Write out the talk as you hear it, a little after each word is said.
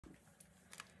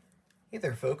Hey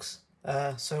there, folks.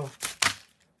 So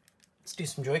let's do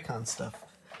some Joy-Con stuff.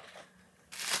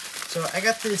 So I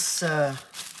got this, got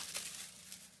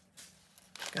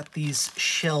these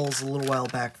shells a little while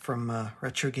back from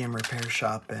Retro Game Repair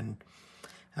Shop, and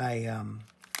I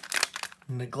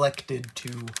neglected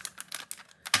to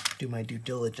do my due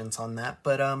diligence on that,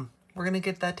 but we're gonna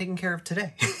get that taken care of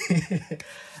today.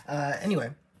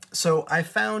 Anyway, so I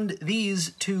found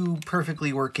these two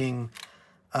perfectly working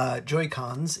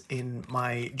Joy-Cons in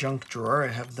my junk drawer. I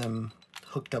have them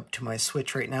hooked up to my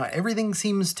Switch right now. Everything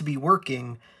seems to be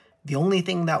working. The only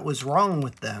thing that was wrong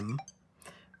with them,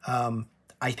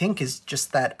 I think, is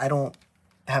just that I don't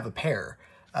have a pair.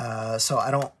 So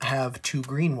I don't have two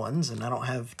green ones and I don't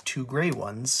have two gray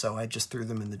ones, so I just threw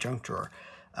them in the junk drawer.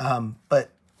 But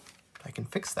I can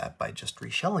fix that by just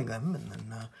reshelling them and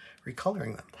then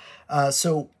recoloring them.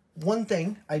 So one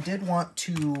thing, I did want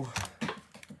to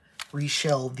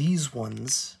reshell these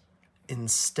ones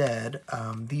instead.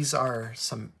 These are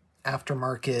some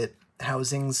aftermarket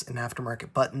housings and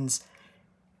aftermarket buttons.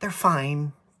 They're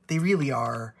fine, they really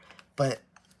are, but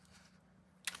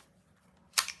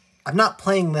I'm not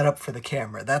playing that up for the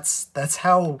camera. That's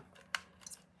how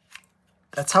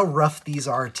rough these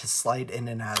are to slide in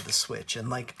and out of the Switch. And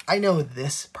like, I know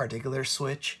this particular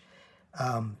Switch,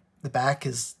 the back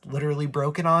is literally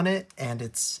broken on it and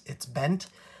it's bent,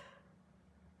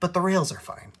 but the rails are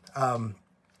fine.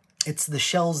 It's the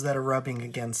shells that are rubbing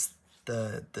against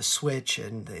the Switch,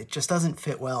 and it just doesn't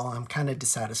fit well. I'm kind of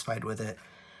dissatisfied with it.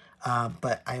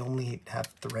 But I only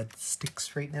have the red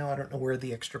sticks right now. I don't know where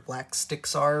the extra black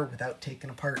sticks are without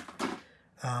taking apart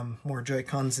more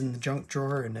Joy-Cons in the junk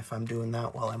drawer, and if I'm doing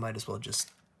that, well, I might as well just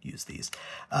use these.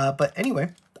 But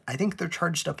anyway, I think they're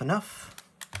charged up enough.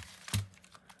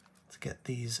 Let's get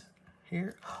these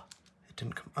here. Oh, it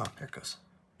didn't come. Oh, there it goes.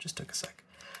 Just took a sec.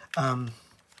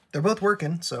 They're both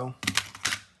working, so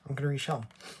I'm gonna reshell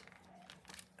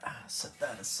them. Set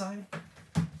that aside.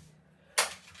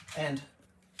 And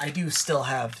I do still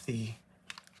have the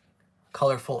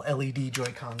colorful LED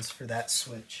Joy-Cons for that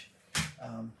Switch.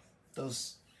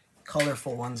 Those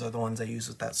colorful ones are the ones I use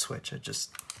with that Switch.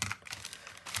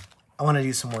 I want to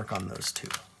do some work on those too,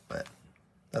 but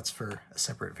that's for a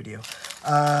separate video.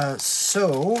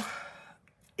 So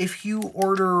if you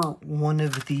order one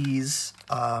of these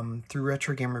through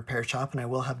Retro Game Repair Shop, and I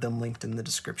will have them linked in the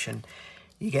description,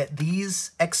 you get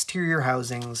these exterior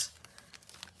housings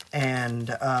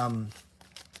and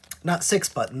not 6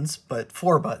 buttons, but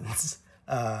 4 buttons.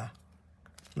 Not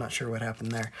sure what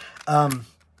happened there.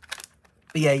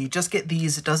 But yeah, you just get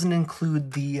these. It doesn't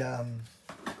include the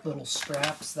little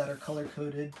straps that are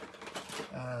color-coded.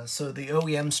 So the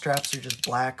OEM straps are just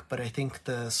black, but I think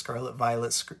the Scarlet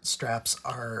Violet straps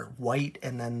are white,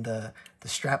 and then the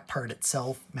strap part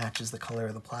itself matches the color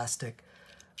of the plastic.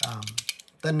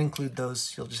 Doesn't include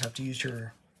those. You'll just have to use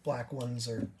your black ones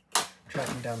or track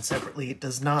them down separately. It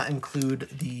does not include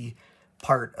the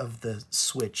part of the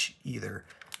Switch either.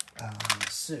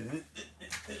 So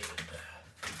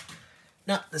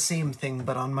not the same thing,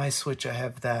 but on my Switch I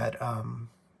have that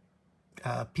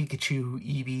Pikachu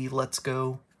Eevee Let's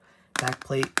Go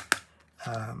backplate.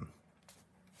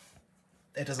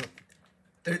 It doesn't,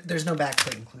 there's no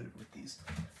backplate included with these.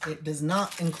 It does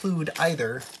not include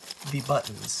either the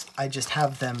buttons. I just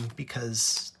have them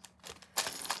because,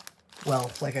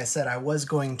 well, like I said, I was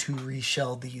going to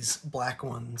reshell these black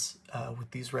ones with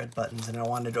these red buttons, and I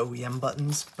wanted OEM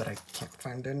buttons, but I can't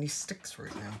find any sticks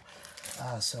right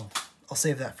now. So I'll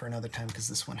save that for another time because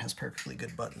this one has perfectly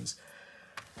good buttons.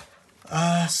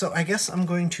 So I guess I'm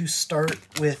going to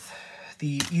start with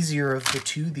the easier of the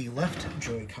two, the left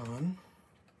Joy-Con.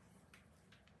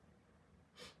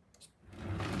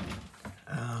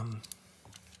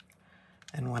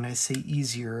 And when I say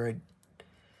easier,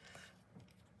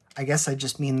 I guess I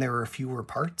just mean there are fewer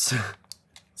parts.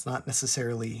 It's not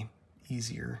necessarily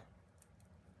easier.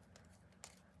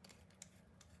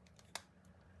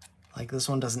 Like this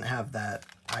one doesn't have that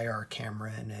IR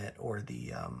camera in it, or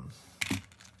the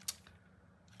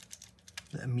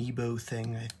Amiibo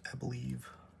thing, I believe.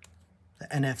 The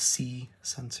NFC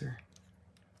sensor.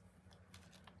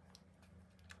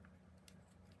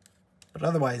 But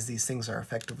otherwise, these things are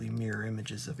effectively mirror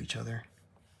images of each other.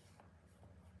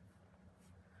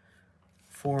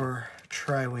 4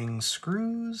 tri-wing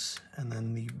screws, and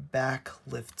then the back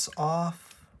lifts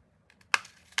off.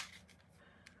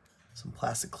 Some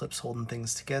plastic clips holding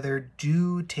things together.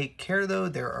 Do take care though,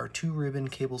 there are 2 ribbon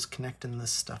cables connecting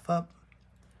this stuff up.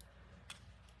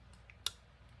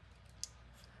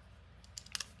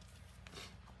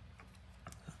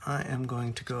 I am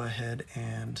going to go ahead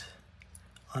and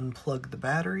unplug the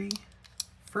battery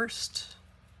first.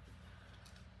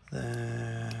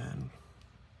 Then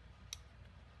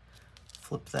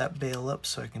flip that bail up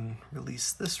so I can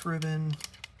release this ribbon.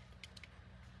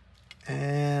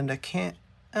 And I can't,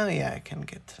 oh yeah, I can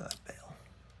get to that bail.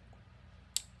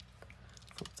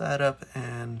 Flip that up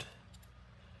and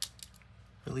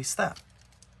release that.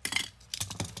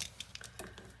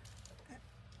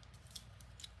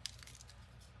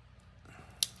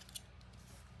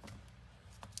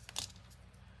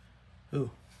 Ooh,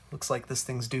 looks like this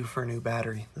thing's due for a new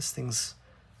battery. This thing's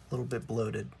a little bit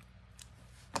bloated.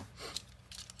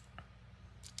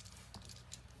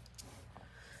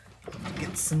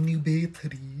 Get some new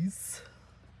batteries.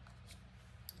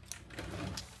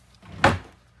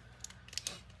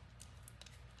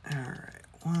 All right,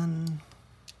 1,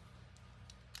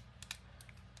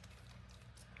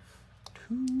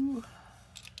 2,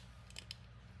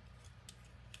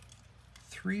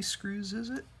 3 screws, is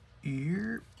it?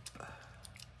 Yep.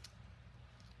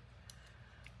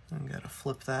 I gotta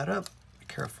flip that up. Be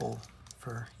careful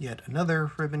for yet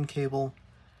another ribbon cable.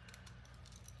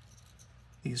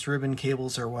 These ribbon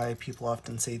cables are why people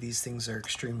often say these things are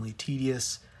extremely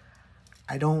tedious.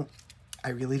 I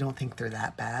really don't think they're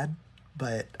that bad,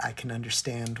 but I can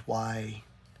understand why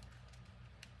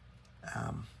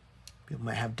people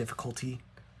might have difficulty.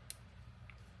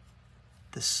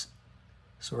 This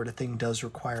sort of thing does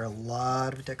require a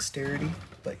lot of dexterity,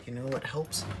 but you know what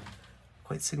helps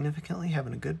quite significantly?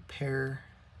 Having a good pair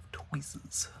of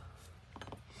tweezers.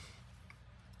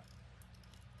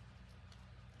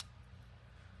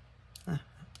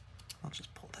 I'll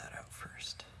just pull that out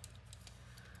first.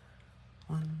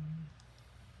 1,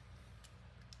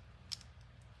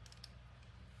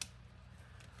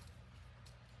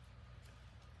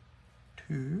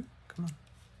 2, come on.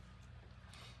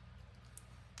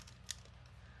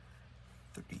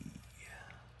 3.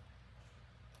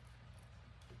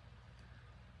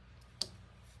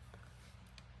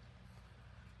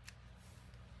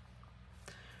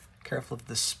 Careful of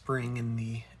the spring in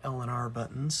the L and R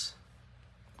buttons.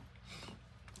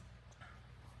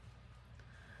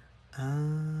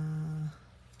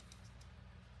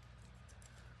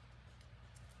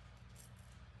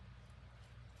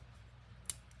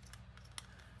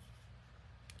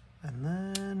 And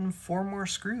then 4 more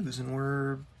screws and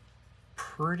we're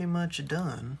pretty much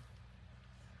done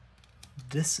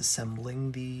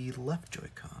disassembling the left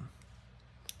Joy-Con.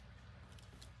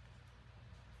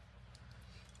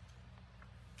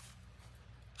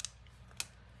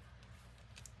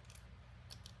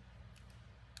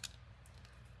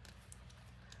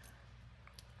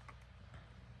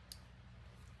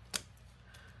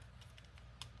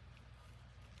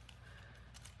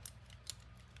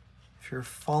 If you're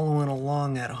following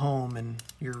along at home and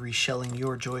you're reshelling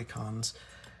your Joy-Cons,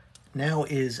 now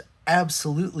is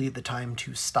absolutely the time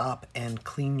to stop and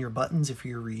clean your buttons if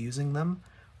you're reusing them,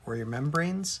 or your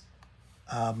membranes.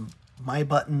 My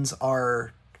buttons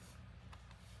are,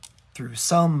 through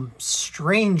some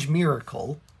strange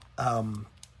miracle,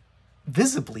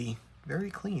 visibly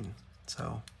very clean.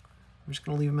 So I'm just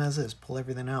gonna leave them as is, pull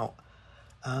everything out.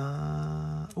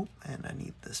 Oh, and I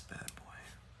need this bad boy.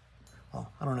 Well,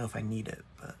 I don't know if I need it,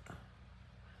 but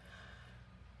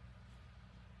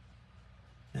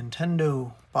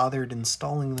Nintendo bothered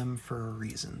installing them for a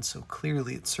reason, so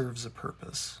clearly it serves a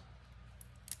purpose.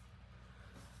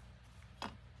 Oh,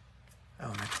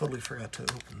 and I totally forgot to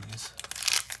open these.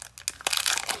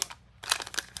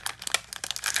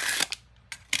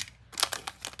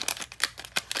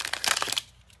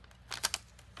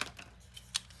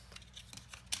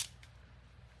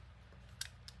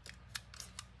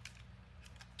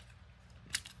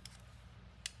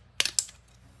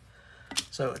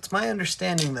 So it's my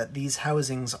understanding that these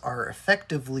housings are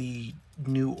effectively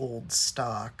new old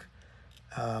stock.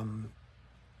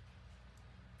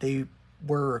 They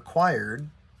were acquired,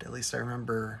 at least I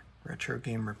remember Retro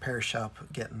Game Repair Shop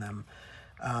getting them,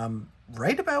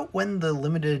 right about when the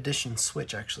limited edition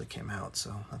Switch actually came out.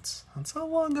 So that's how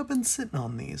long I've been sitting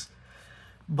on these.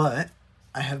 But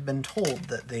I have been told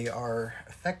that they are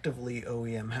effectively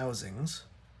OEM housings.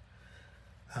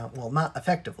 Well, not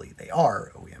effectively, they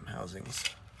are OEM housings.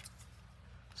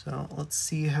 So let's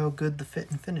see how good the fit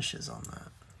and finish is on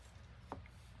that.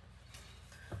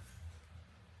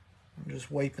 I'm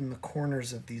just wiping the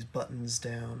corners of these buttons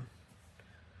down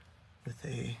with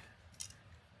a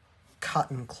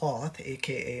cotton cloth,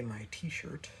 aka my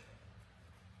t-shirt.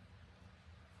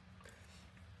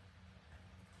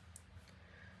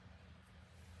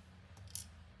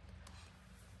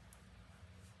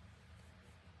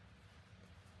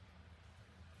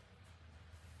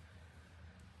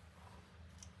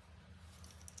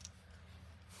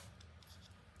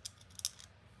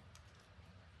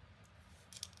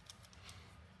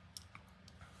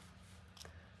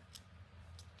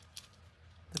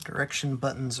 direction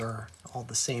buttons are all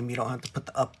the same. You don't have to put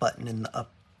the up button in the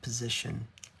up position.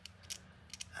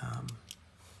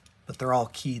 But they're all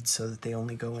keyed so that they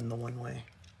only go in the one way.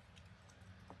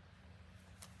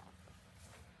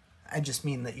 I just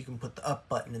mean that you can put the up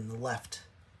button in the left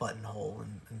buttonhole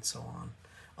and so on,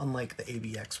 unlike the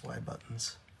ABXY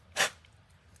buttons.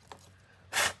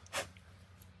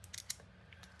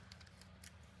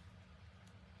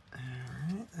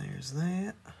 Alright, there's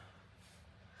that.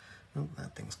 Oh,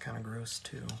 that thing's kind of gross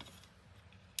too.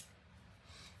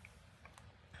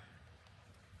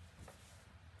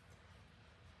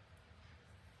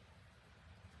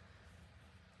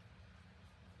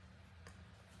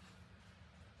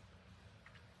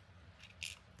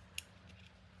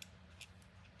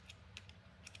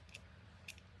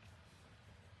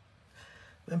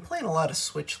 Been playing a lot of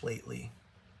Switch lately,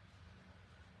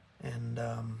 and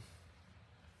I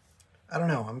don't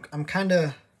know. I'm kind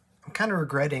of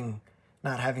regretting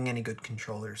not having any good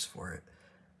controllers for it.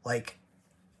 Like,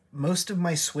 most of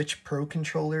my Switch Pro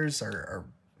controllers are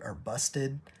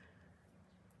busted.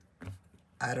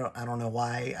 I don't know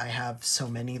why I have so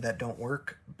many that don't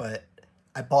work, but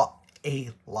I bought a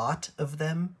lot of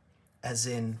them, as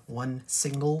in one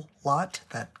single lot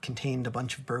that contained a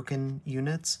bunch of broken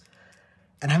units.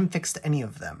 And I haven't fixed any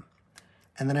of them.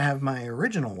 And then I have my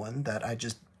original one that I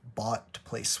just bought to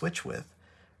play Switch with.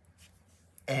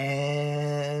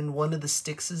 And one of the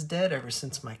sticks is dead ever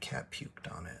since my cat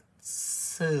puked on it.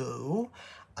 So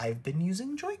I've been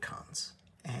using Joy-Cons.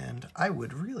 And I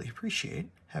would really appreciate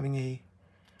having a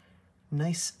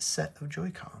nice set of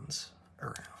Joy-Cons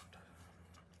around.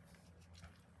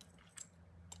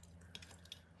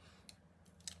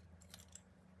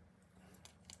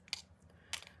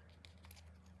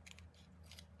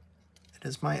 It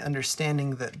is my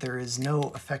understanding that there is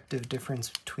no effective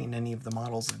difference between any of the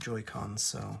models of Joy-Cons,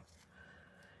 so...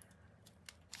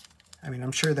 I mean,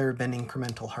 I'm sure there have been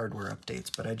incremental hardware updates,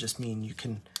 but I just mean you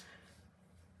can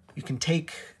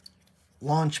take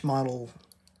launch model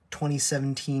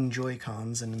 2017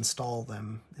 Joy-Cons and install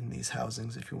them in these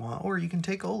housings if you want, or you can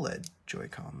take OLED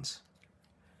Joy-Cons.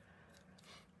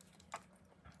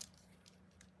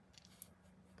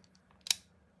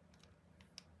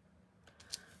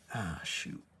 Ah,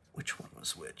 shoot. Which one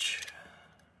was which?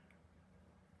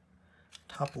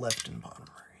 Top left and bottom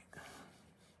right.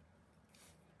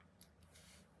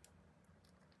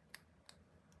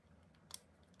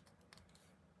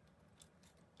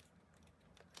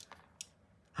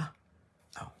 Ah.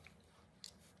 Oh.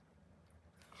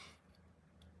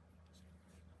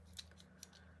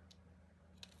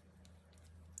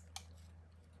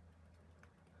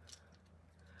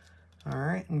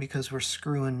 Alright, and because we're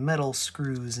screwing metal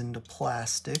screws into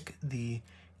plastic, the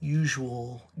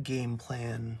usual game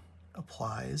plan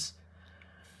applies.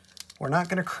 We're not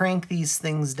going to crank these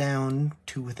things down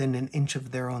to within an inch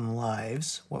of their own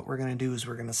lives. What we're going to do is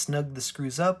we're going to snug the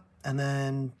screws up and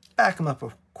then back them up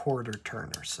a quarter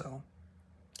turn or so.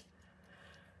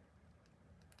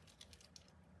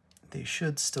 They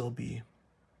should still be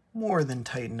more than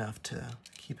tight enough to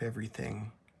keep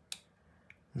everything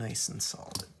nice and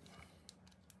solid.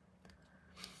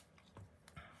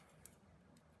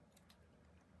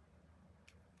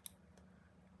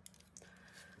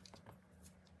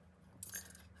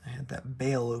 I had that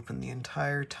bail open the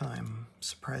entire time.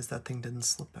 Surprised that thing didn't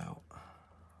slip out.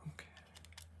 Okay.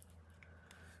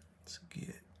 Let's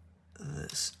get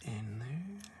this in there.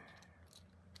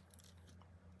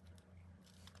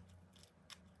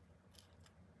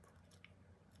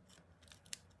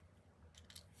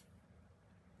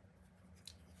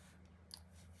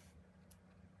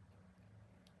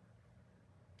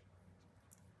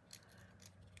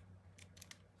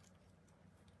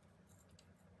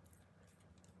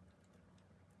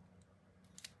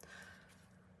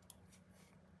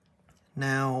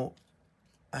 Now,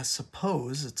 I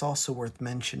suppose it's also worth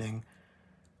mentioning,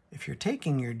 if you're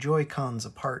taking your Joy-Cons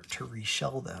apart to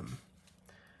reshell them,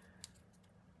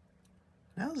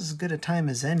 now's as good a time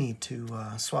as any to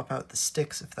swap out the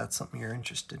sticks if that's something you're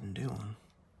interested in doing.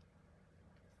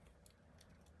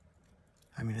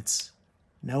 I mean, it's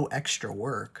no extra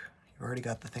work. You've already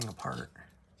got the thing apart.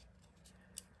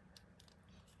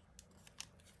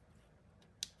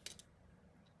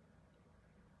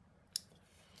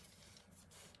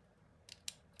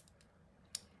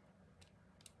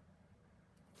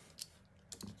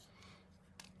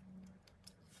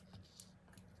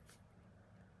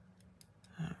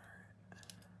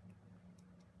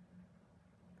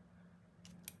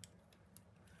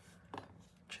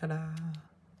 Ta-da!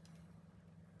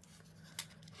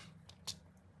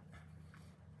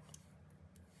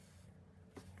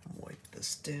 Wipe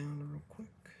this down real quick.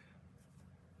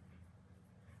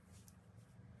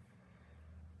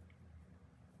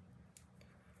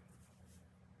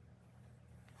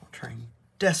 Trying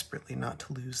desperately not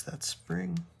to lose that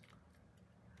spring.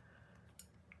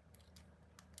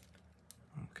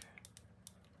 Okay.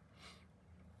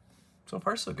 So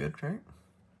far so good, right?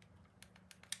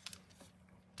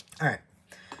 All right.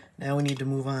 Now we need to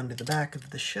move on to the back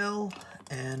of the shell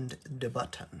and the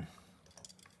button.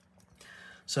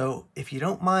 So if you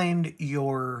don't mind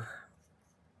your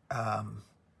the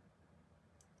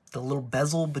little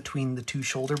bezel between the two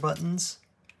shoulder buttons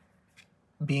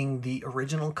being the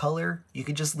original color, you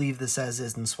could just leave this as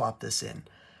is and swap this in.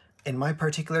 In my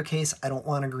particular case, I don't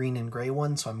want a green and gray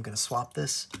one, so I'm going to swap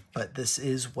this, but this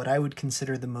is what I would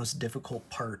consider the most difficult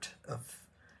part of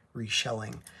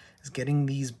reshelling, is getting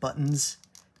these buttons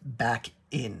back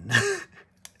in.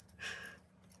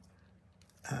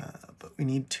 But we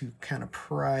need to kind of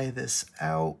pry this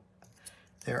out.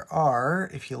 There are,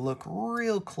 if you look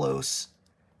real close,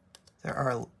 there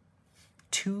are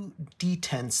 2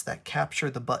 detents that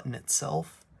capture the button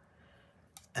itself,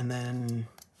 and then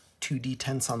 2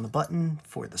 detents on the button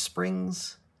for the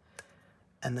springs,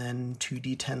 and then 2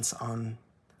 detents on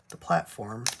the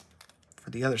platform for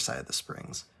the other side of the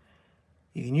springs.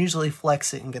 You can usually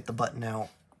flex it and get the button out.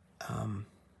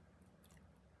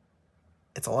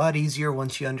 It's a lot easier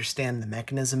once you understand the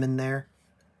mechanism in there,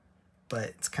 but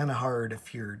it's kind of hard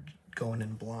if you're going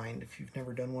in blind, if you've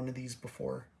never done one of these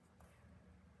before.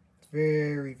 It's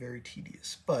very, very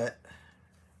tedious, but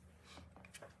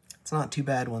it's not too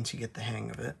bad once you get the hang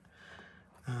of it.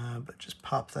 But just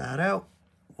pop that out.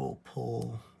 We'll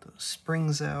pull those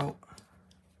springs out,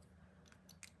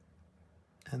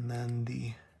 and then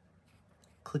the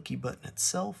clicky button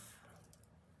itself.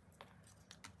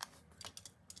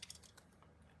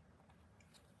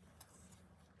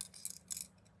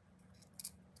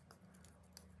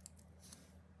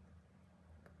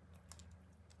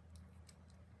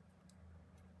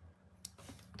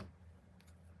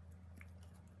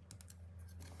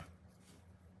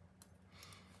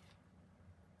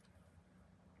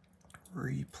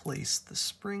 Replace the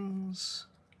springs.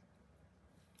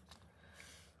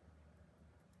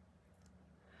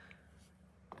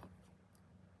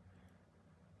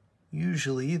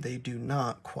 Usually they do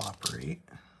not cooperate.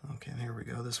 Okay, there we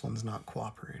go. This one's not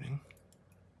cooperating.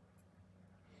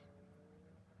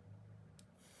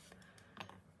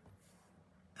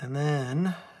 And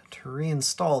then to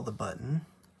reinstall the button,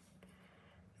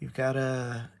 you've got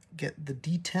to get the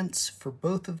detents for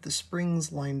both of the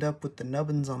springs lined up with the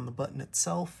nubbins on the button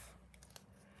itself,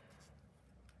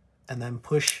 and then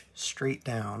push straight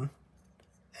down,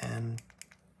 and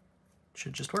it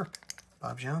should just work.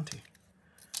 Bob's your auntie.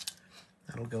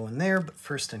 That'll go in there, but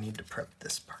first I need to prep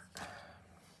this part.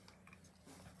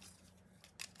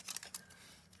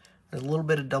 There's a little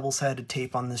bit of double-sided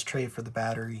tape on this tray for the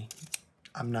battery.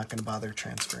 I'm not going to bother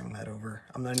transferring that over.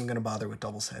 I'm not even going to bother with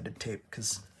double-sided tape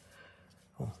because,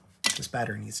 well, this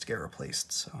battery needs to get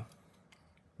replaced, so we'll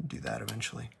do that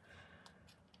eventually.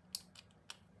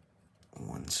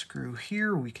 One screw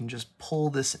here, we can just pull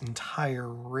this entire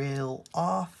rail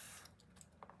off.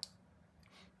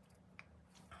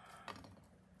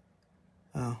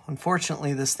 Oh,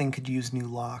 unfortunately, this thing could use new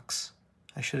locks.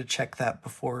 I should have checked that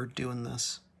before doing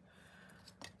this.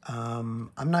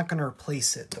 I'm not going to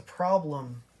replace it. The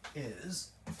problem is,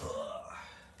 if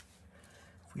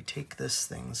we take this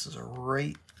thing, this is a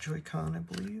right Joycon, I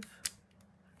believe.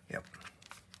 Yep.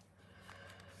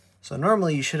 So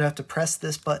normally you should have to press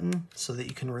this button so that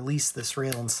you can release this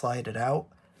rail and slide it out,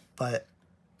 but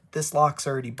this lock's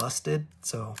already busted,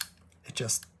 so it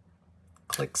just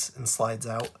clicks and slides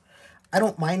out. I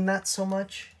don't mind that so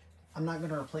much. I'm not going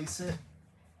to replace it,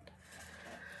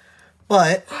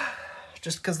 but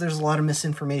just because there's a lot of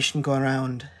misinformation going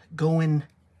around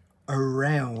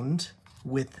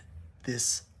with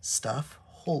this stuff.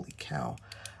 Holy cow.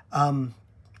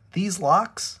 These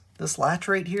locks, this latch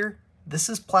right here, this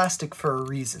is plastic for a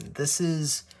reason. This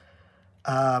is,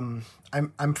 I'm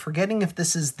forgetting if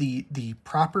this is the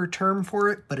proper term for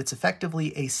it, but it's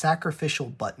effectively a sacrificial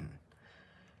button.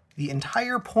 The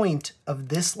entire point of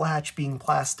this latch being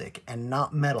plastic and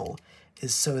not metal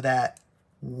is so that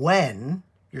when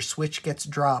your switch gets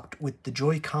dropped with the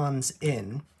Joy-Cons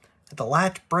in, the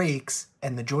latch breaks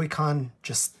and the Joy-Con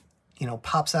just, you know,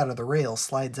 pops out of the rail,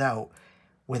 slides out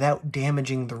without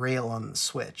damaging the rail on the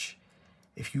switch.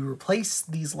 If you replace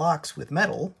these locks with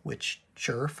metal, which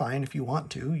sure, fine if you want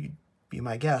to, you'd be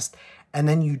my guest, and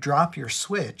then you drop your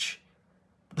switch,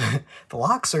 the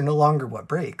locks are no longer what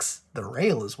breaks. The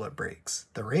rail is what breaks.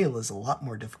 The rail is a lot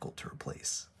more difficult to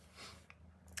replace.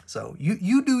 So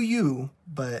you do you,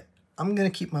 but I'm going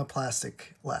to keep my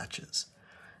plastic latches.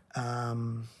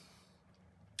 Oh,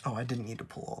 I didn't need to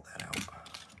pull all that out.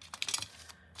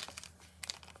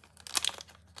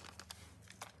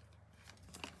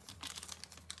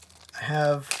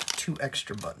 have 2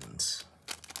 extra buttons.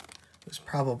 It was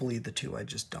probably the 2 I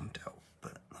just dumped out,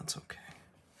 but that's okay.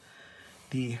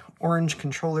 The orange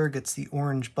controller gets the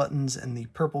orange buttons, and the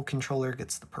purple controller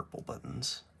gets the purple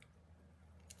buttons.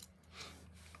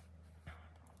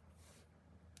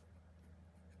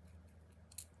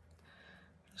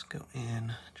 Just go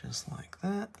in just like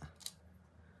that.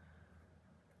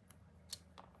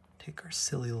 Take our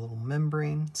silly little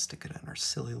membrane, stick it in our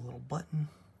silly little button.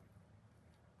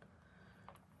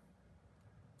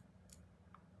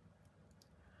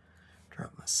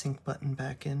 Drop my sync button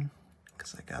back in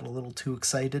because I got a little too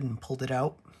excited and pulled it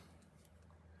out.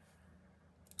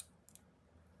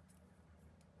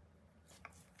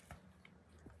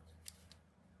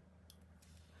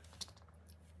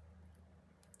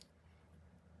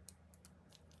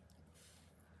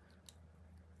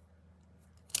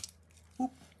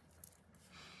 Whoop.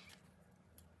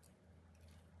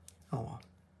 Oh well.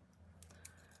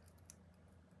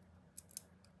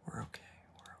 We're okay.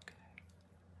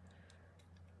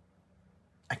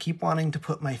 I keep wanting to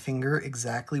put my finger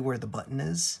exactly where the button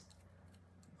is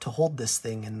to hold this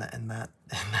thing, and that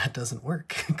doesn't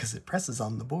work because it presses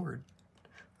on the board.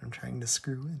 I'm trying to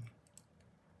screw in.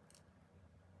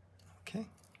 Okay.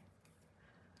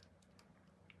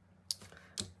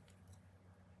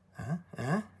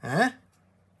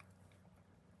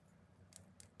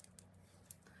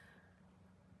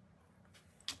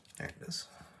 There it is.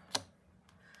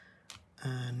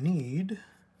 I need...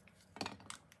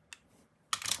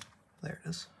 There it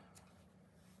is.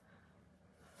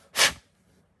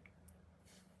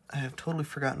 I have totally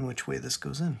forgotten which way this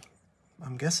goes in.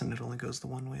 I'm guessing it only goes the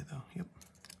one way though. Yep.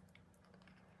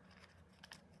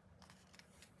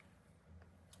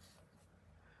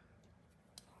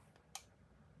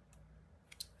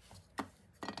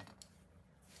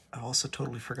 I've also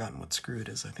totally forgotten what screw it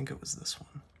is. I think it was this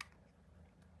one.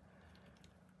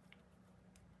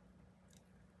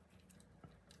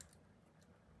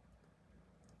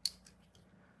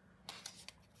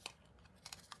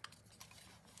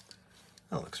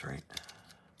 That looks right.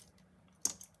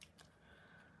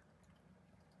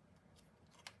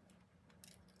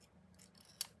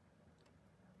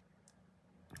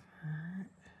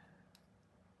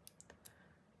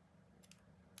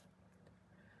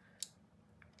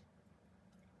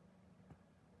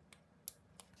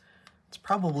 It's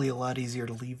probably a lot easier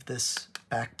to leave this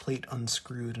back plate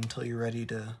unscrewed until you're ready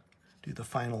to do the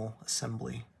final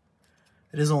assembly.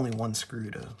 It is only one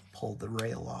screw to pull the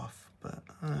rail off, but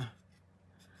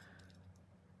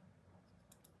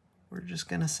we're just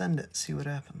gonna send it, see what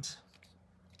happens.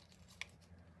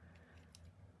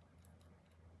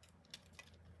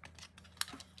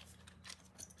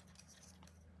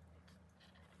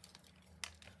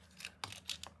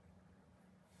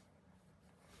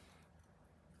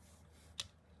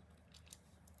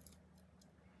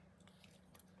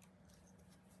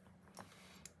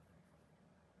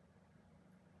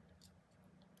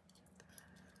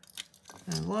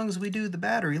 As long as we do the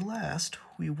battery last,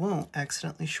 we won't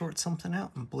accidentally short something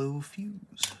out and blow a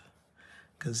fuse.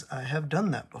 Because I have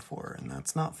done that before, and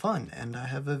that's not fun, and I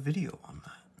have a video on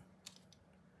that.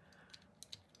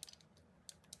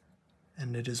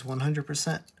 And it is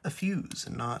 100% a fuse,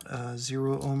 and not a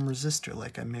 0 ohm resistor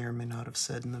like I may or may not have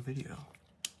said in the video.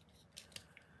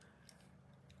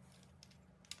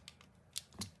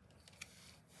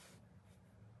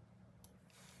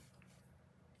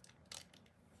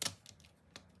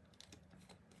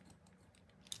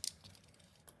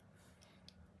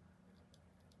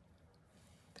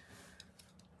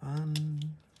 One,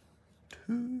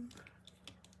 two.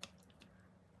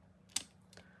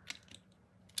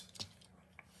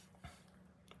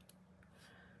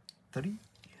 Three.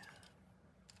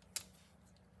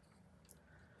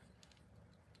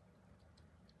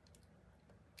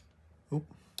 Oop.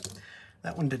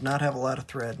 That one did not have a lot of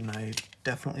thread, and I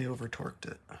definitely over-torqued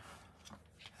it.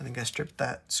 I think I stripped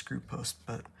that screw post,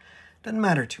 but it doesn't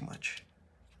matter too much.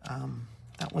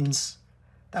 That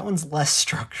one's less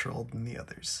structural than the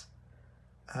others.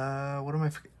 What am I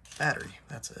forgetting? Battery,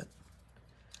 that's it.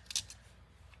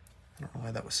 I don't know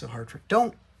why that was so hard for...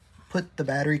 Don't put the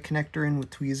battery connector in with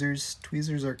tweezers.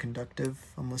 Tweezers are conductive,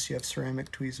 unless you have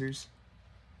ceramic tweezers.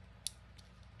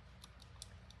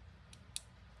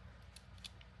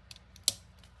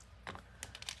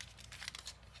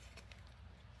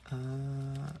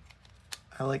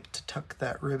 I like to tuck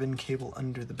that ribbon cable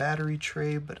under the battery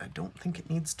tray, but I don't think it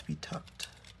needs to be tucked.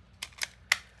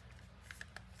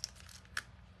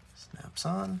 Snaps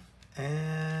on,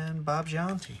 and Bob's your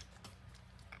auntie.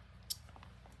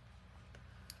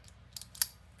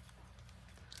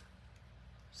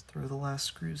 Just throw the last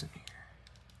screws in here.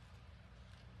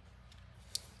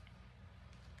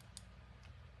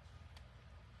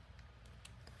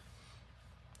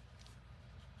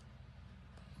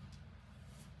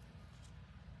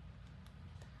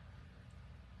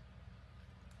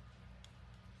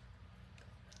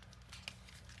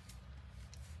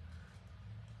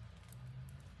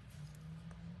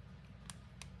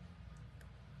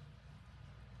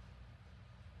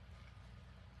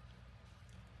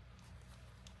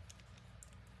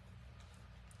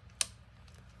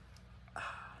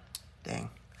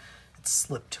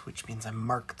 slipped, which means I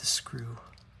mark the screw.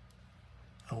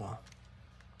 Oh well.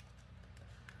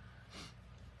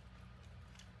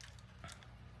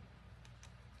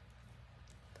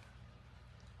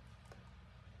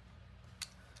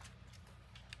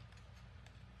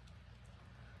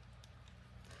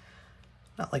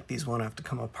 Not like these won't have to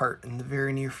come apart in the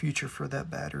very near future for that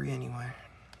battery anyway.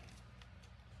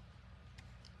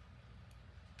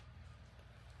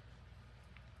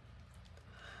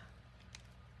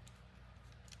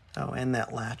 Oh, and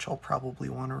that latch I'll probably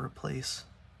want to replace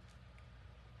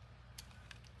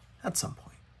at some point.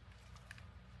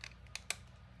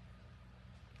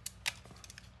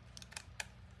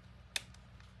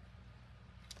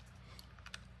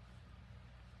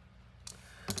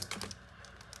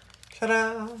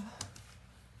 Ta-da!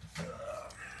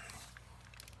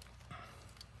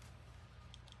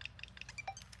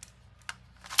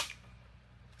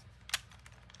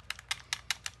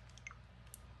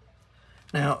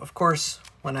 Now, of course,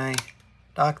 when I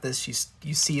dock this,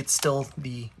 you see it's still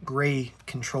the gray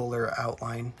controller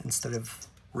outline instead of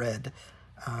red.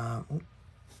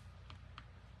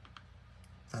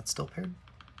 That's still paired?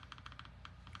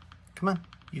 Come on,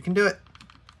 you can do it.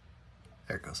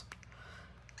 There it goes.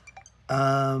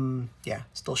 Yeah,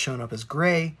 still showing up as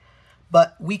gray,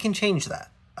 but we can change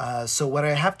that. So what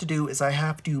I have to do is I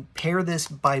have to pair this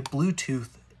by Bluetooth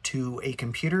to a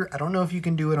computer. I don't know if you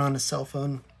can do it on a cell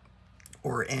phone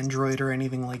or Android or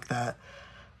anything like that.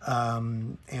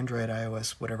 Android,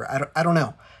 iOS, whatever. I don't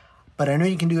know. But I know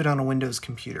you can do it on a Windows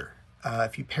computer.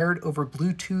 If you pair it over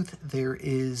Bluetooth, there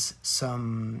is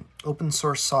some open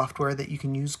source software that you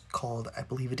can use called, I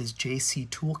believe it is JC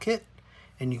Toolkit,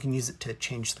 and you can use it to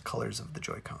change the colors of the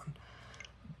Joy-Con.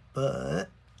 But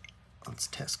let's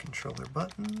test controller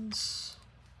buttons.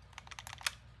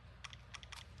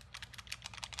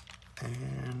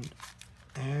 And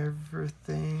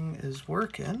everything is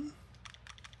working.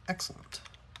 Excellent.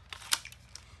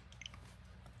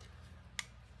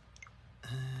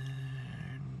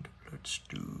 And let's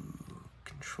do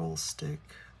control stick.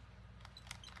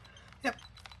 Yep,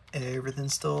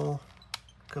 everything's still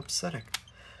copacetic.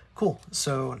 Cool,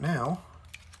 so now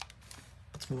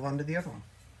let's move on to the other one.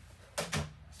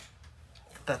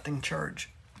 Let that thing charge.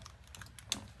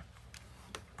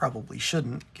 Probably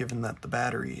shouldn't, given that the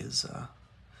battery is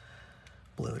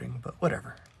bloating, but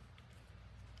whatever.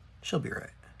 She'll be right.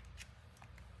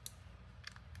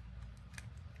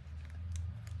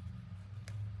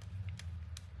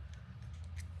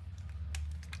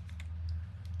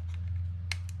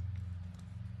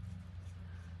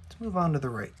 Let's move on to the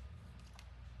right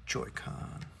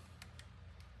Joy-Con.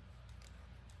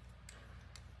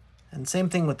 And same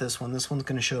thing with this one. This one's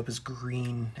going to show up as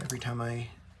green every time I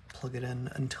plug it in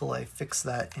until I fix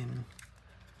that in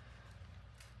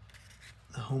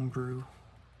the homebrew.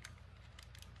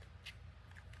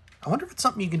 I wonder if it's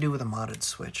something you can do with a modded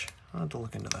switch. I'll have to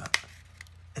look into that.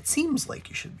 It seems like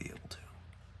you should be able to,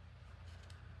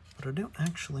 but I don't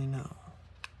actually know.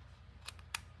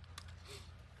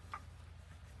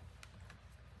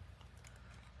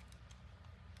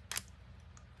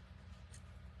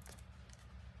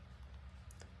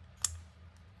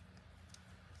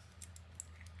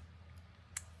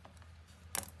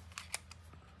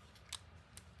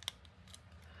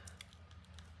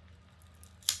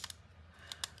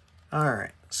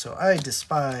 Alright, so I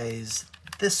despise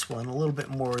this one a little bit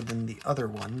more than the other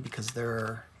one because there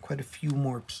are quite a few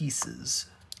more pieces.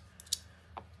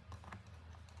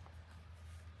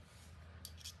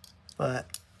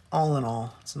 But all in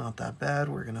all, it's not that bad.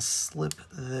 We're going to slip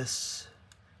this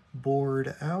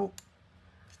board out,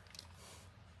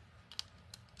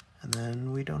 and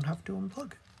then we don't have to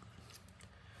unplug it.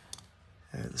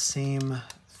 They're the same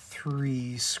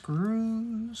 3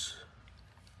 screws,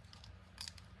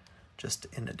 just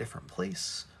in a different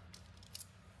place.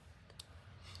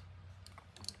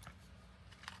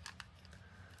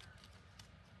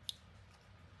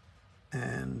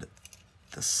 And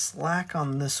the slack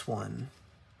on this one,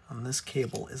 on this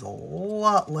cable, is a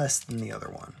lot less than the other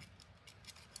one.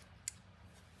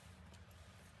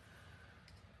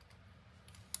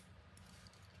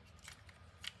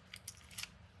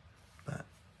 But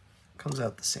it comes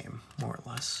out the same, more or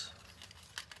less.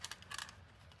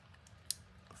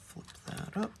 Flip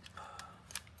that up.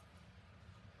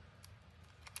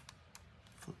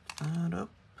 Flip that up.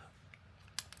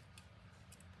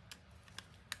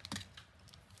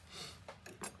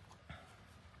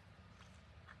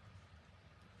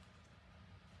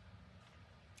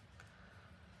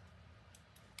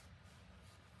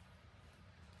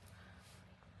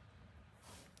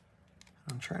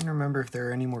 I'm trying to remember if there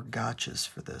are any more gotchas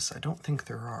for this. I don't think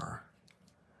there are.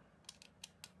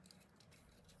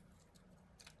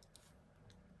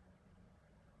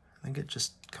 think it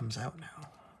just comes out now.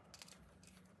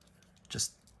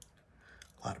 Just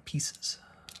a lot of pieces.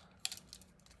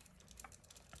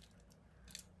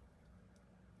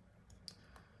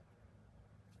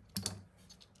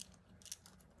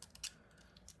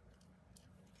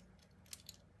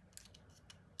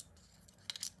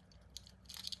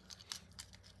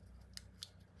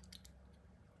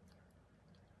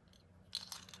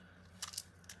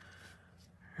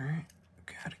 Alright,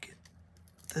 gotta get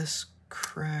this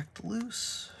cracked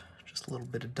loose. Just a little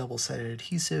bit of double-sided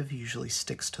adhesive, usually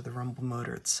sticks to the rumble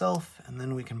motor itself, and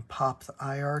then we can pop the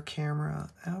IR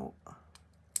camera out.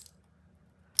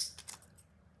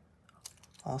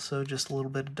 Also just a little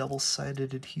bit of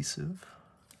double-sided adhesive.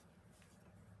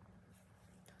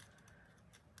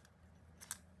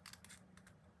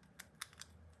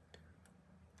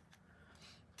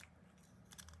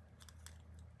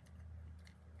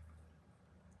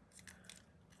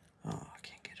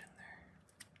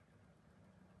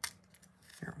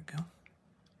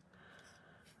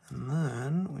 And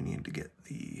then we need to get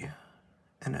the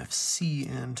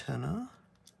NFC antenna.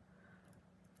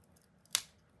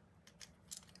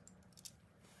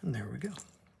 And there we go.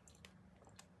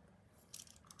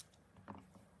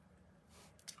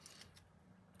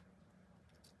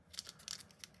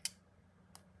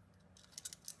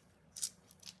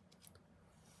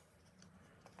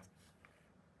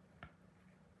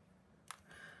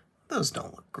 Those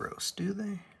don't look gross, do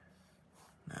they?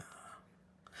 No.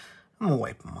 I'm gonna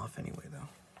wipe them off anyway, though.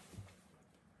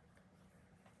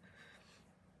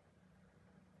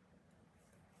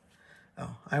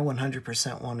 Oh, I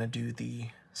 100% want to do the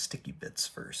sticky bits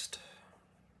first.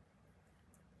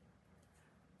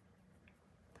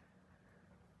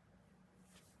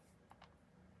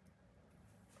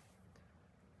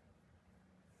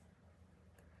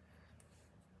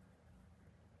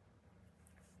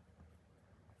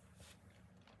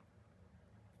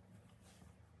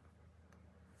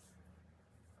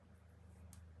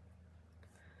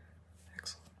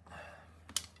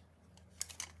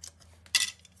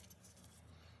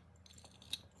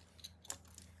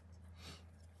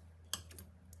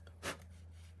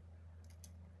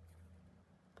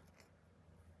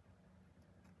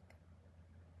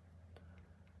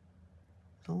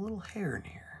 There's a little hair in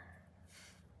here.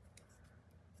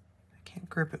 I can't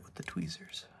grip it with the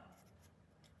tweezers.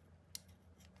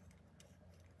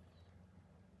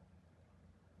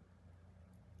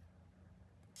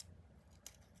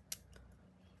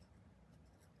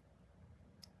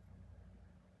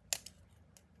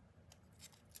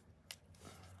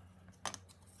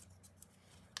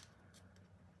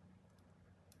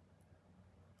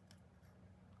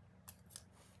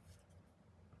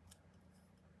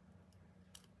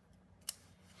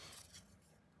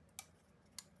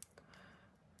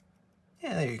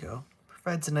 Yeah, there you go.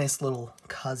 Provides a nice little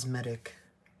cosmetic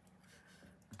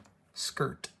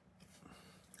skirt,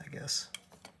 I guess.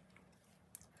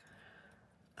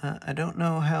 I don't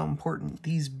know how important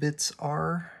these bits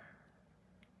are.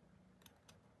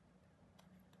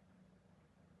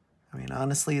 I mean,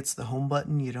 honestly, it's the home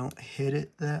button. You don't hit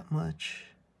it that much.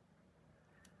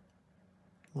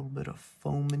 A little bit of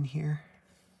foam in here.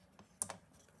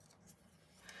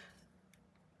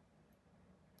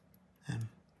 And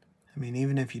I mean,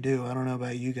 even if you do, I don't know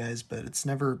about you guys, but it's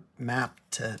never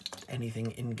mapped to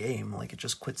anything in-game. Like, it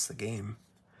just quits the game.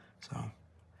 So,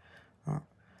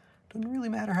 doesn't really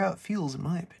matter how it feels, in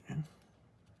my opinion.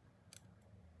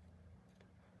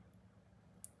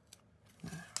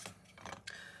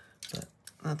 But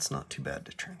that's not too bad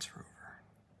to transfer over.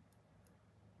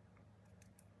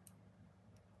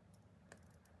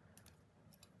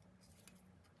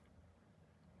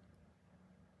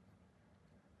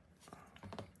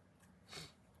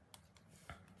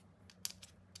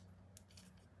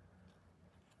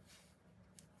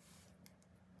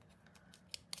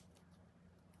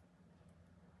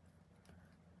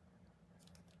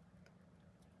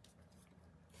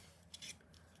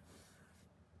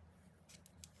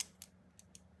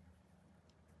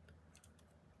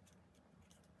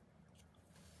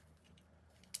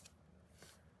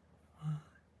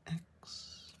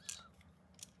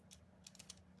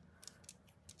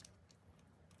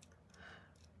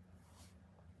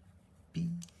 B,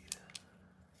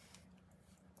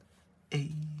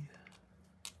 A,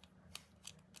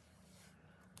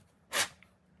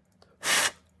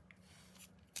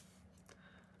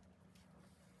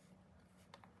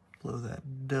 blow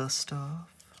that dust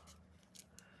off.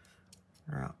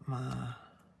 Drop my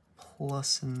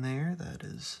plus in there. That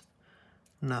is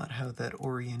not how that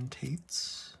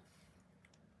orientates.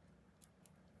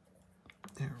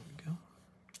 There we go.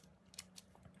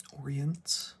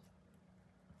 Orients.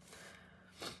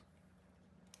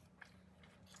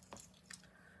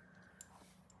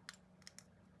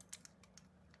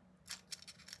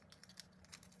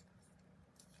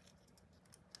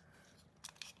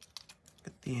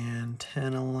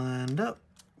 antenna lined up.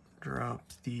 Drop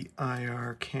the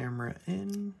IR camera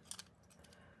in.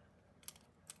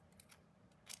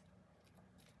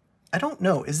 I don't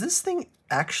know, is this thing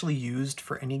actually used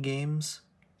for any games?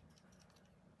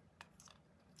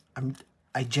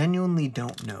 I genuinely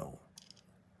don't know.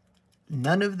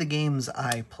 None of the games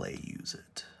I play use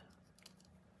it.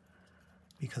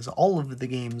 Because all of the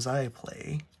games I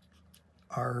play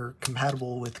are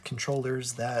compatible with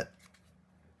controllers that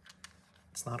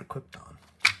it's not equipped on.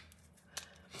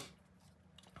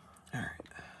 All right.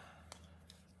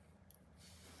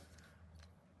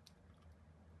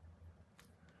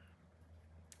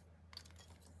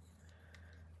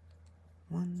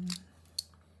 One.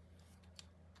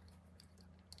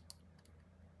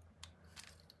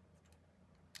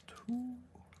 Two.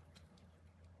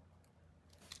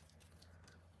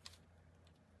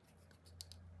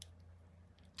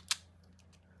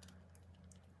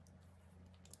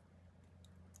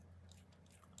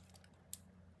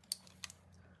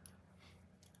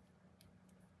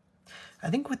 I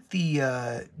think with the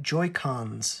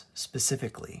Joycons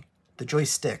specifically, the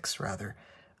joysticks rather,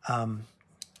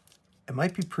 it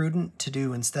might be prudent to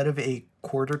do, instead of a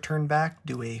quarter turn back,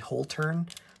 do a whole turn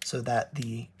so that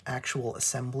the actual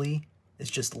assembly is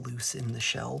just loose in the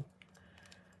shell.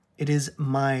 It is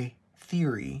my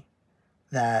theory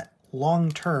that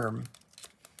long term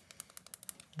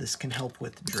this can help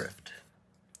with drift.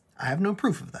 I have no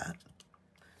proof of that,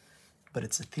 but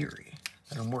it's a theory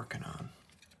that I'm working on.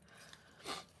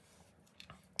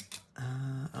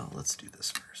 Oh, let's do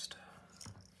this first.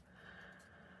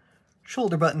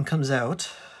 Shoulder button comes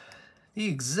out the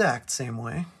exact same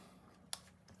way.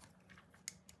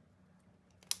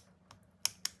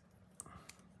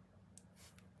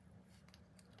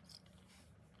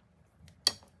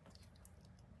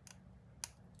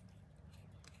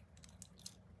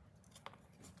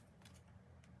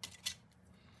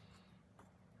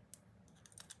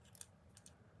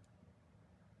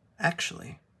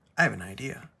 Actually, I have an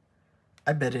idea.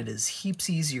 I bet it is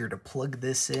heaps easier to plug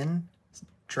this in,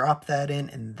 drop that in,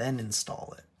 and then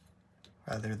install it,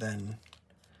 rather than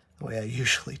the way I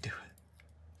usually do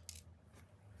it.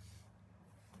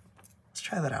 Let's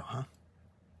try that out, huh?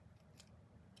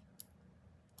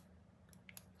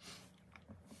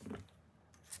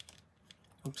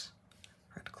 Oops,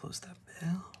 forgot to close that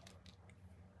bell.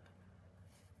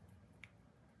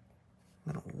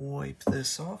 I'm gonna wipe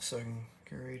this off so I can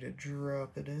get ready to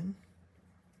drop it in.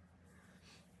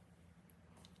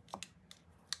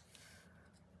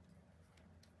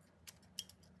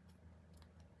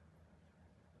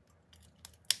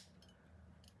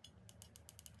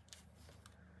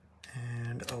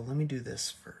 And oh, let me do this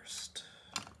first.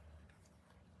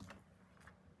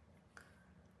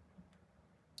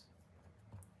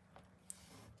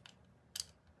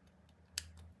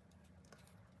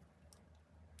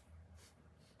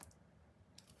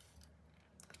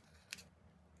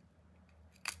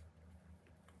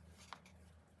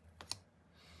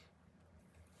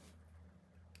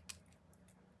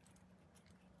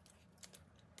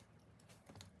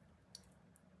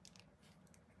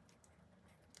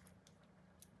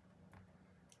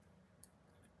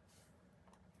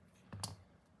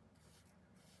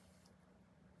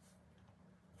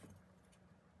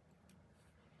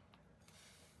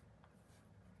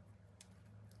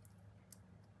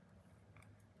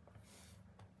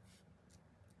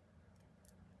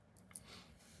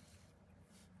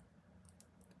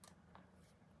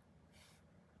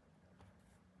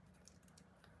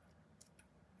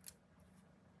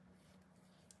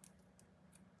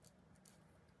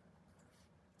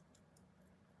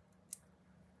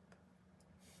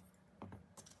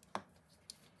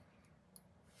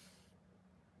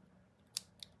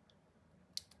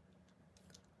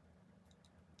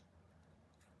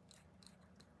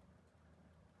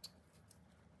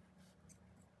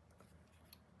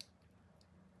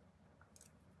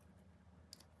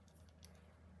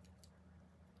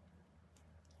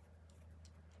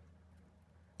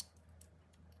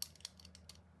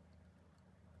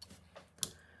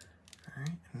 All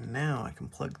right, and now I can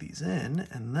plug these in,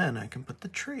 and then I can put the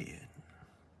tray in.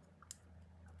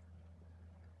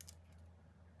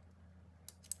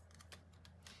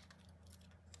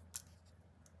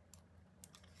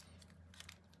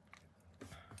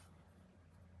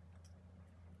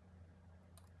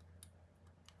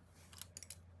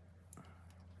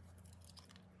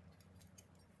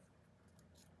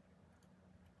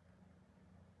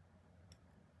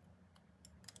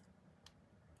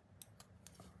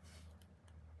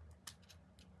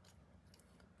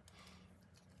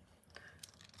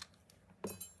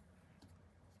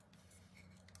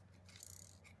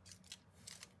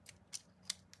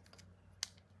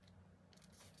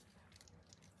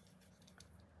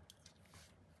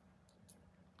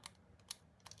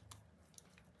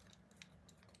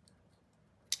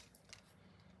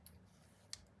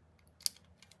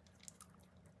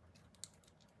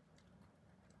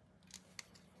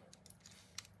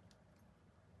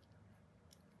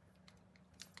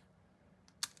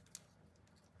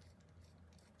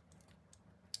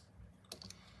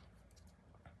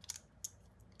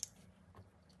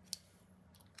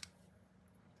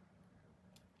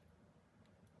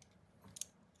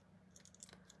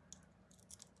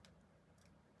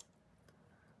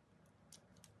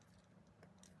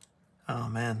 Oh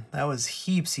man, that was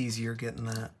heaps easier getting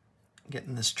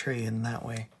this tray in that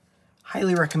way.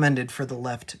 Highly recommended for the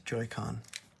left Joy-Con.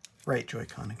 Right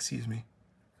Joy-Con, excuse me.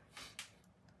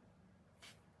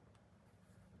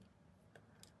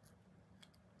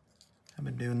 I've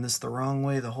been doing this the wrong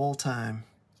way the whole time.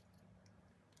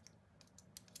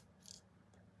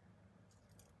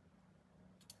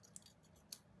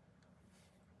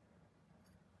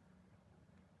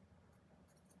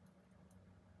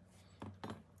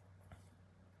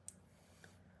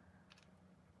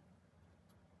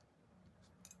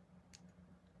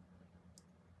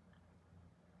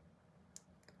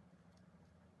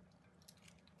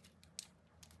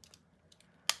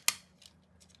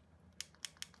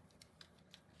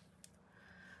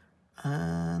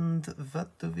 And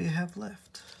what do we have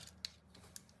left?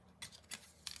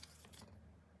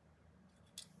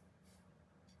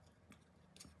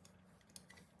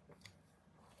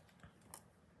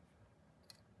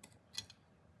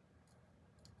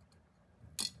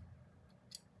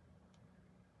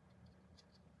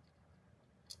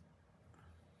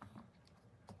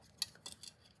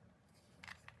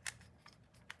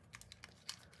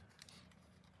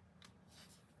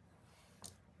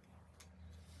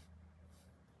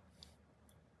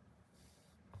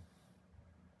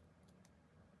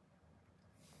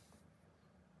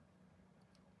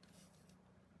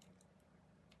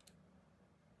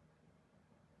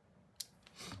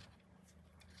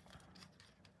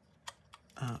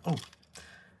 Oh,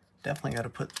 definitely got to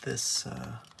put this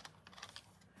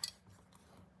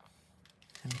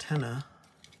antenna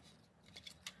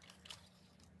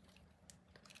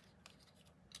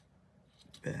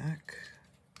back.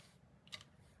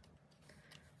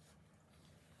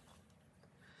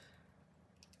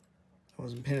 I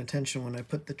wasn't paying attention when I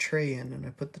put the tray in, and I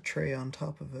put the tray on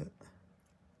top of it.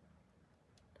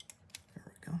 There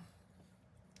we go.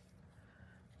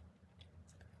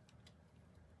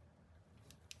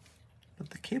 But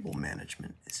the cable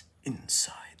management is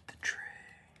inside the tray.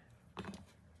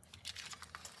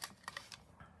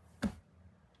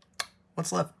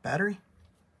 What's left? Battery?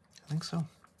 I think so.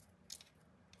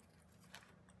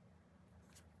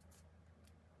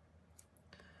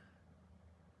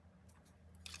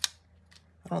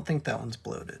 I don't think that one's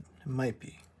bloated. It might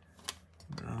be,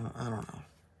 but I don't know.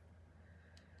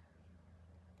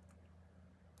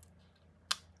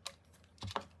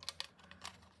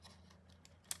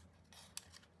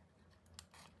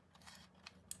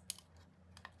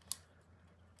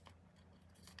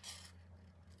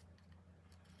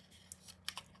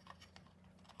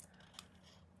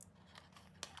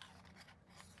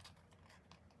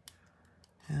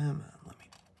 Come on, let me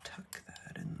tuck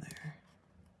that in there.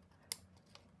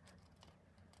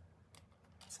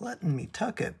 It's letting me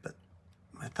tuck it, but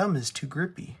my thumb is too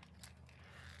grippy.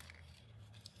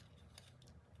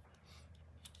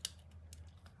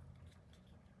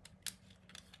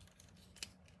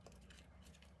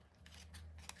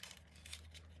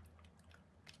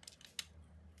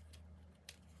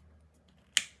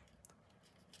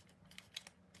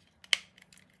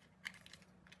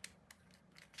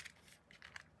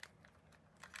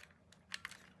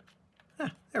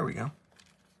 There we go.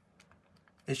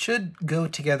 It should go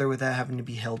together without having to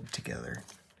be held together.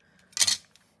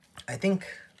 I think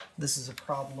this is a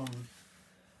problem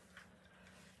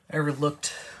I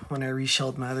overlooked when I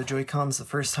reshelled my other Joy-Cons the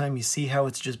first time. You see how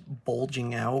it's just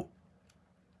bulging out?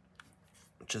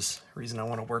 Which is the reason I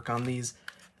want to work on these.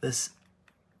 This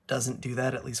doesn't do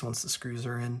that, at least once the screws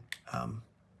are in.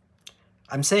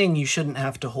 I'm saying you shouldn't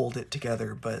have to hold it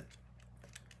together, but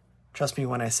trust me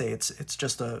when I say it's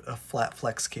just a flat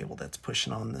flex cable that's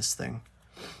pushing on this thing.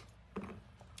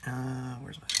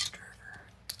 Where's my screwdriver?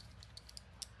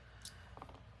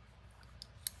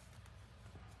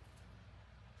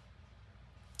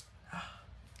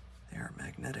 They are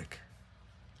magnetic.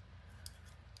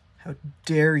 How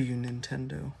dare you,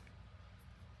 Nintendo?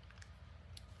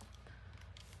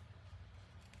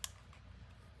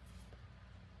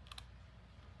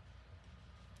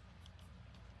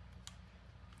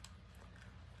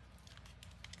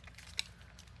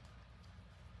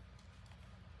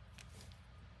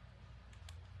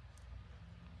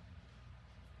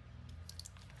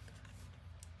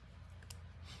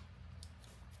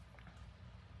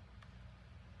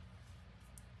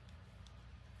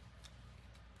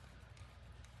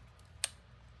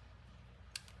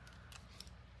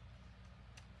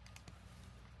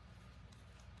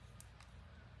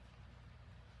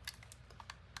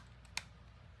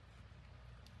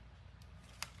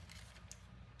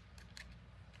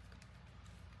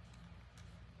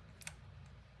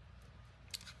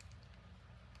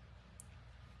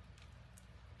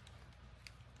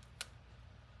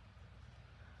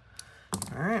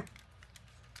 All right.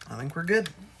 I think we're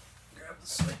good. Grab the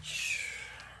Switch.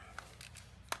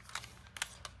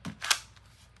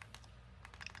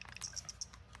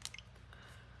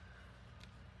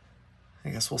 I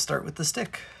guess we'll start with the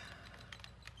stick.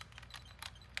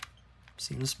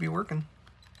 Seems to be working.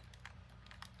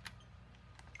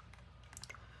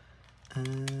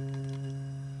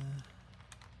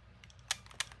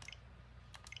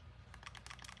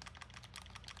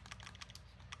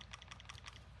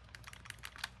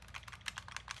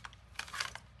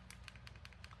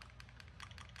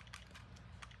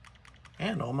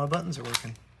 And all my buttons are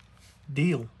working.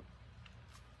 Deal.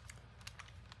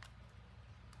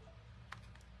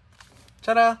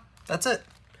 Ta-da! That's it.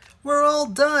 We're all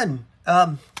done.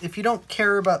 If you don't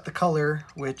care about the color,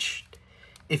 which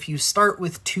if you start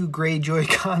with 2 gray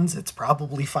Joy-Cons, it's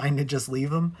probably fine to just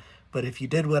leave them. But if you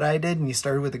did what I did and you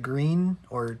started with a green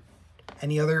or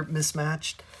any other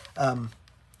mismatched,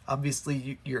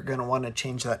 obviously you're going to want to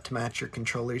change that to match your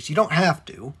controllers. You don't have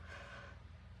to.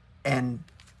 And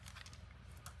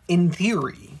in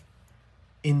theory,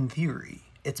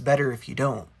 it's better if you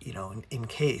don't, you know, in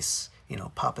case, you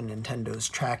know, Papa Nintendo's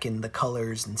tracking the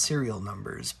colors and serial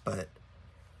numbers, but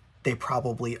they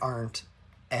probably aren't.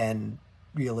 And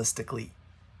realistically,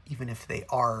 even if they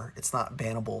are, it's not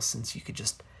bannable since you could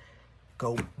just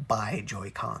go buy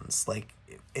Joy-Cons. Like,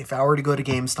 if I were to go to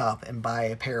GameStop and buy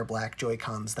a pair of black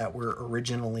Joy-Cons that were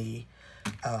originally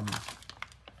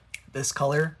this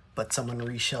color, but someone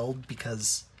reshelled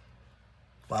because,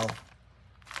 well,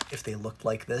 if they looked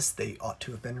like this, they ought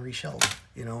to have been reshelled,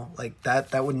 you know? Like,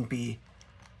 that wouldn't be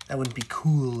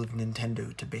cool of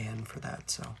Nintendo to ban for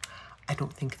that, so I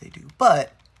don't think they do.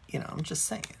 But, you know, I'm just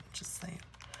saying.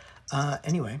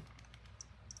 Anyway,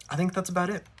 I think that's about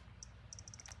it.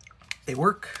 They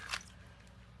work.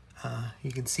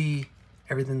 You can see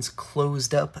everything's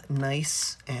closed up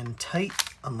nice and tight,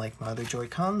 unlike my other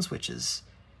Joy-Cons, which is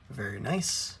very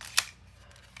nice.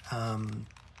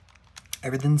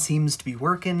 Everything seems to be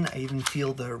working. I even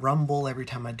feel the rumble every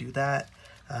time I do that.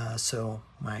 So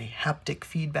my haptic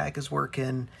feedback is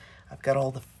working. I've got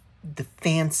all the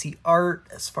fancy art.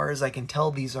 As far as I can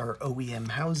tell, these are OEM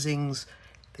housings.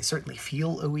 They certainly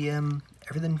feel OEM.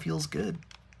 Everything feels good.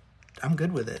 I'm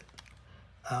good with it.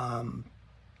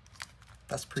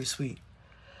 That's pretty sweet.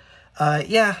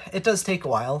 Yeah, it does take a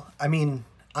while. I mean,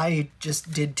 I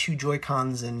just did 2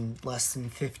 Joy-Cons in less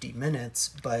than 50 minutes,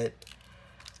 but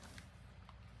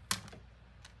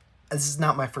this is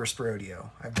not my first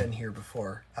rodeo. I've been here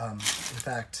before. In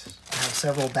fact, I have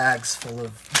several bags full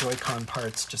of Joy-Con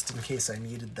parts just in case I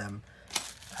needed them.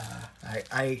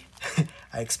 I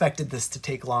expected this to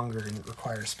take longer and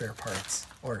require spare parts.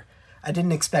 Or, I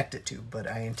didn't expect it to, but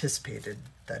I anticipated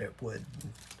that it would,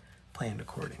 and planned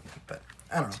accordingly. But,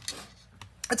 I don't know.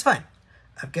 It's fine.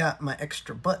 I've got my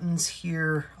extra buttons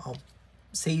here. I'll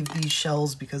save these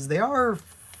shells because they are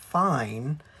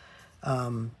fine.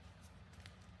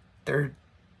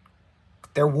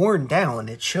 They're worn down.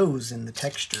 It shows in the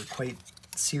texture quite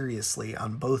seriously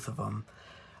on both of them,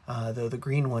 though the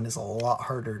green one is a lot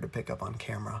harder to pick up on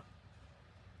camera.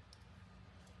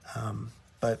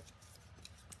 But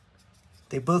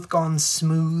they've both gone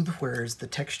smooth, whereas the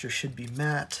texture should be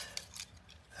matte.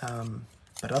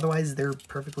 But otherwise, they're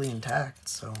perfectly intact,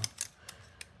 so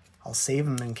I'll save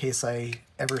them in case I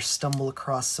ever stumble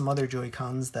across some other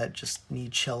Joy-Cons that just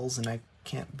need shells and I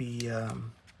can't be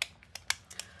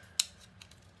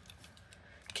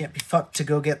fucked to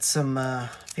go get some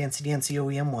fancy-dancy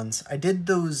OEM ones. I did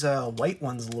those white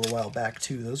ones a little while back,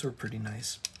 too. Those were pretty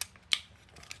nice.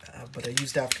 But I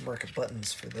used aftermarket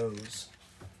buttons for those.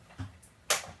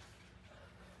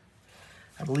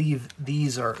 I believe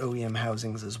these are OEM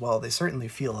housings as well. They certainly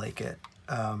feel like it.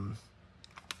 And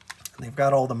they've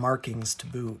got all the markings to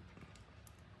boot.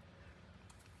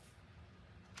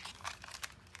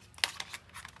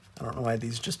 I don't know why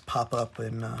these just pop up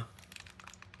in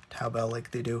Taobao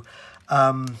like they do.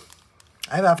 I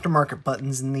have aftermarket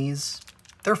buttons in these.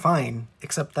 They're fine,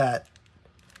 except that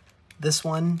this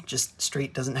one just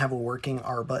straight doesn't have a working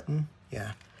R button.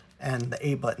 Yeah. And the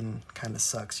A button kind of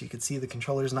sucks. You can see the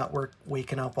controller's not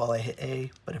waking up while I hit A,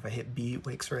 but if I hit B, it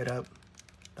wakes right up.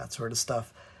 That sort of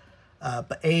stuff.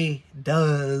 But A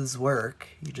does work.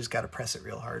 You just got to press it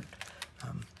real hard.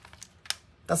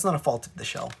 That's not a fault of the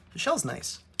shell. The shell's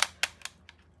nice.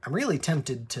 I'm really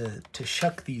tempted to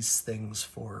shuck these things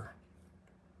for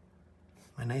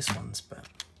my nice ones, but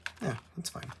yeah,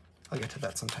 that's fine. I'll get to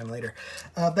that sometime later.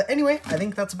 But anyway, I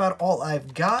think that's about all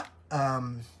I've got.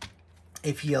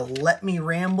 If you let me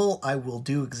ramble, I will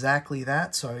do exactly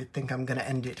that, so I think I'm going to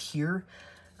end it here.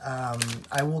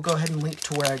 I will go ahead and link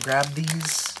to where I grabbed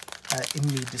these in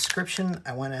the description.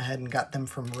 I went ahead and got them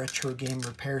from Retro Game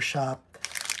Repair Shop.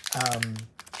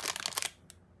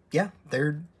 Yeah,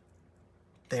 they're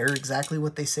exactly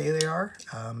what they say they are.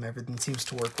 Everything seems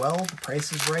to work well. The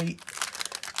price is right.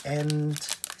 And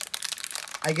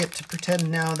I get to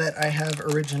pretend now that I have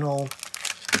original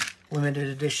limited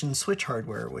edition Switch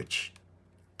hardware, which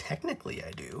technically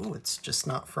I do. It's just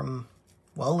not from,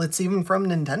 well, it's even from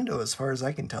Nintendo as far as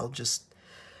I can tell, just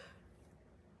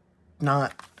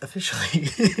not officially.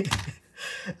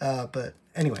 But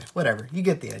anyway, whatever. You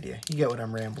get the idea. You get what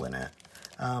I'm rambling at.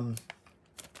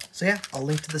 So yeah, I'll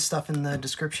link to this stuff in the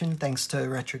description. Thanks to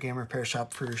Retro Game Repair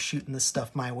Shop for shooting this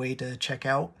stuff my way to check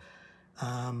out.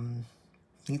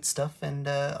 Neat stuff, and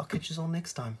I'll catch you all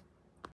next time.